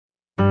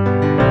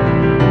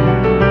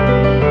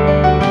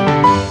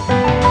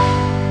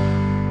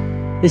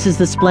This is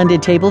the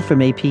Splendid Table from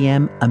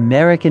APM,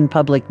 American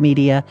Public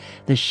Media,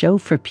 the show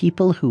for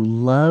people who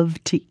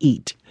love to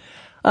eat.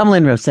 I'm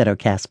Lynne Rossetto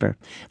Kasper.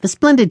 The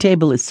Splendid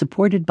Table is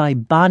supported by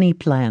Bonnie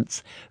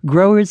Plants,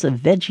 growers of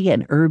veggie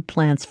and herb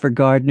plants for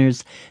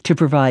gardeners to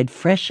provide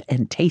fresh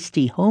and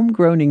tasty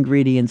homegrown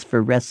ingredients for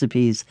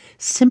recipes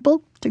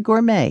simple to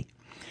gourmet.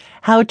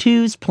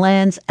 How-tos,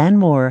 plans, and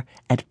more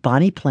at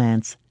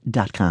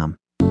bonnieplants.com.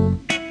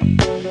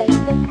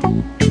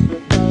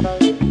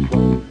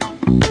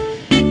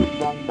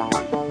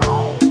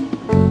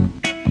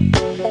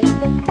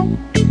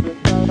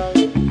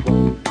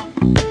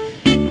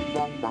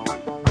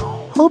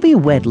 Hoby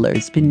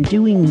Wedler's been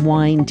doing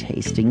wine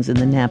tastings in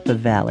the Napa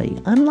Valley,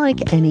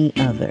 unlike any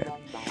other.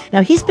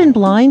 Now, he's been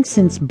blind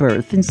since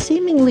birth and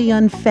seemingly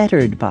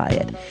unfettered by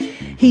it.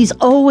 He's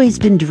always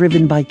been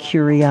driven by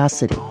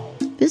curiosity.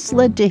 This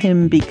led to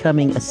him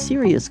becoming a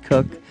serious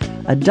cook,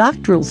 a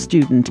doctoral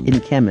student in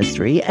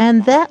chemistry,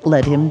 and that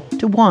led him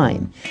to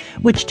wine,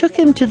 which took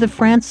him to the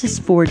Francis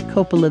Ford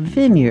Coppola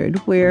Vineyard,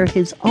 where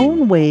his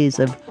own ways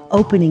of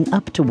opening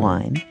up to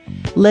wine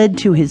led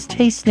to his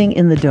Tasting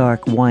in the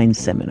Dark wine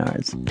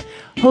seminars.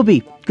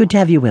 Hoby, good to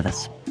have you with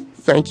us.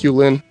 Thank you,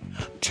 Lynne.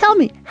 Tell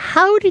me,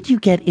 how did you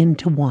get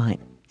into wine?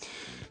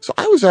 So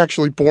I was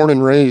actually born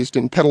and raised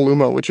in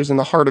Petaluma, which is in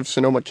the heart of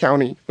Sonoma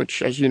County,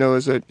 which, as you know,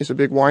 is a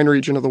big wine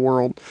region of the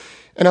world.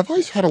 And I've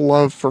always had a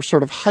love for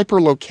sort of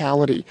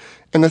hyper-locality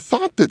and the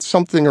thought that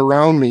something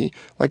around me,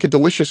 like a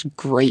delicious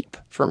grape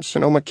from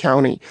Sonoma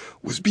County,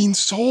 was being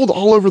sold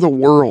all over the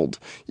world,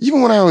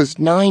 even when I was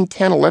 9,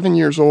 10, 11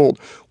 years old,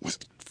 was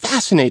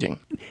fascinating.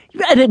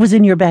 And it was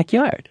in your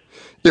backyard.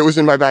 It was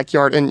in my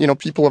backyard. And,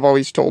 people have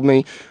always told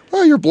me,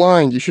 well, you're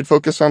blind. You should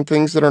focus on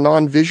things that are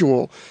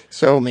non-visual.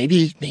 So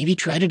maybe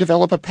try to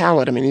develop a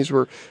palate. I mean, these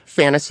were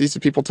fantasies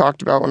that people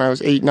talked about when I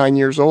was 8, 9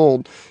 years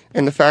old.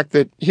 And the fact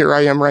that here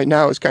I am right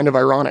now is kind of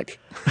ironic.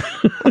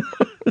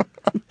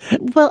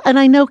 Well, and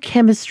I know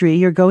chemistry,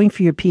 you're going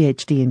for your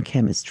PhD in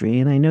chemistry,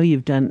 and I know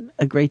you've done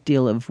a great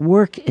deal of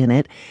work in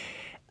it.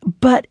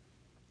 But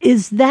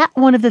is that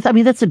one of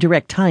that's a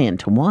direct tie-in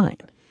to wine.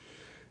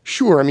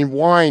 Sure. I mean,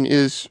 wine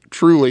is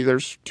truly,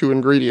 there's 2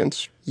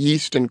 ingredients,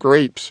 yeast and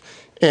grapes.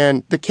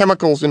 And the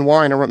chemicals in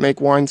wine are what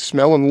make wine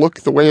smell and look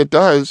the way it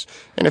does.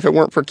 And if it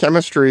weren't for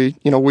chemistry,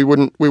 we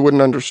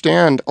wouldn't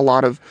understand a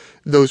lot of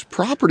those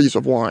properties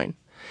of wine.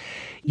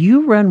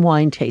 You run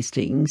wine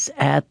tastings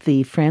at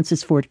the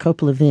Francis Ford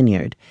Coppola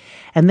Vineyard,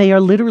 and they are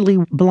literally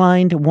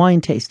blind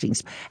wine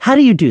tastings. How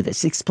do you do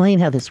this? Explain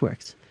how this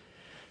works.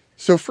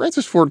 So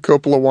Francis Ford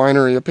Coppola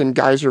Winery up in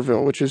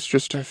Geyserville, which is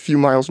just a few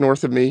miles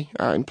north of me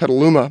in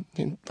Petaluma,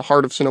 in the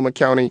heart of Sonoma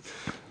County,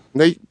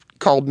 they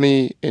called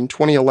me in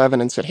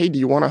 2011 and said, hey, do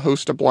you want to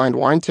host a blind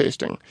wine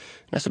tasting? And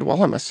I said,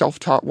 well, I'm a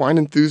self-taught wine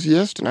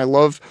enthusiast, and I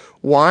love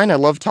wine. I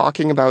love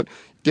talking about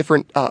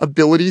different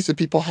abilities that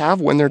people have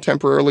when they're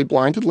temporarily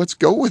blinded. Let's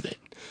go with it.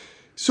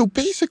 So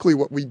basically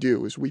what we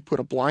do is we put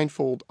a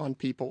blindfold on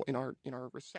people in our reception.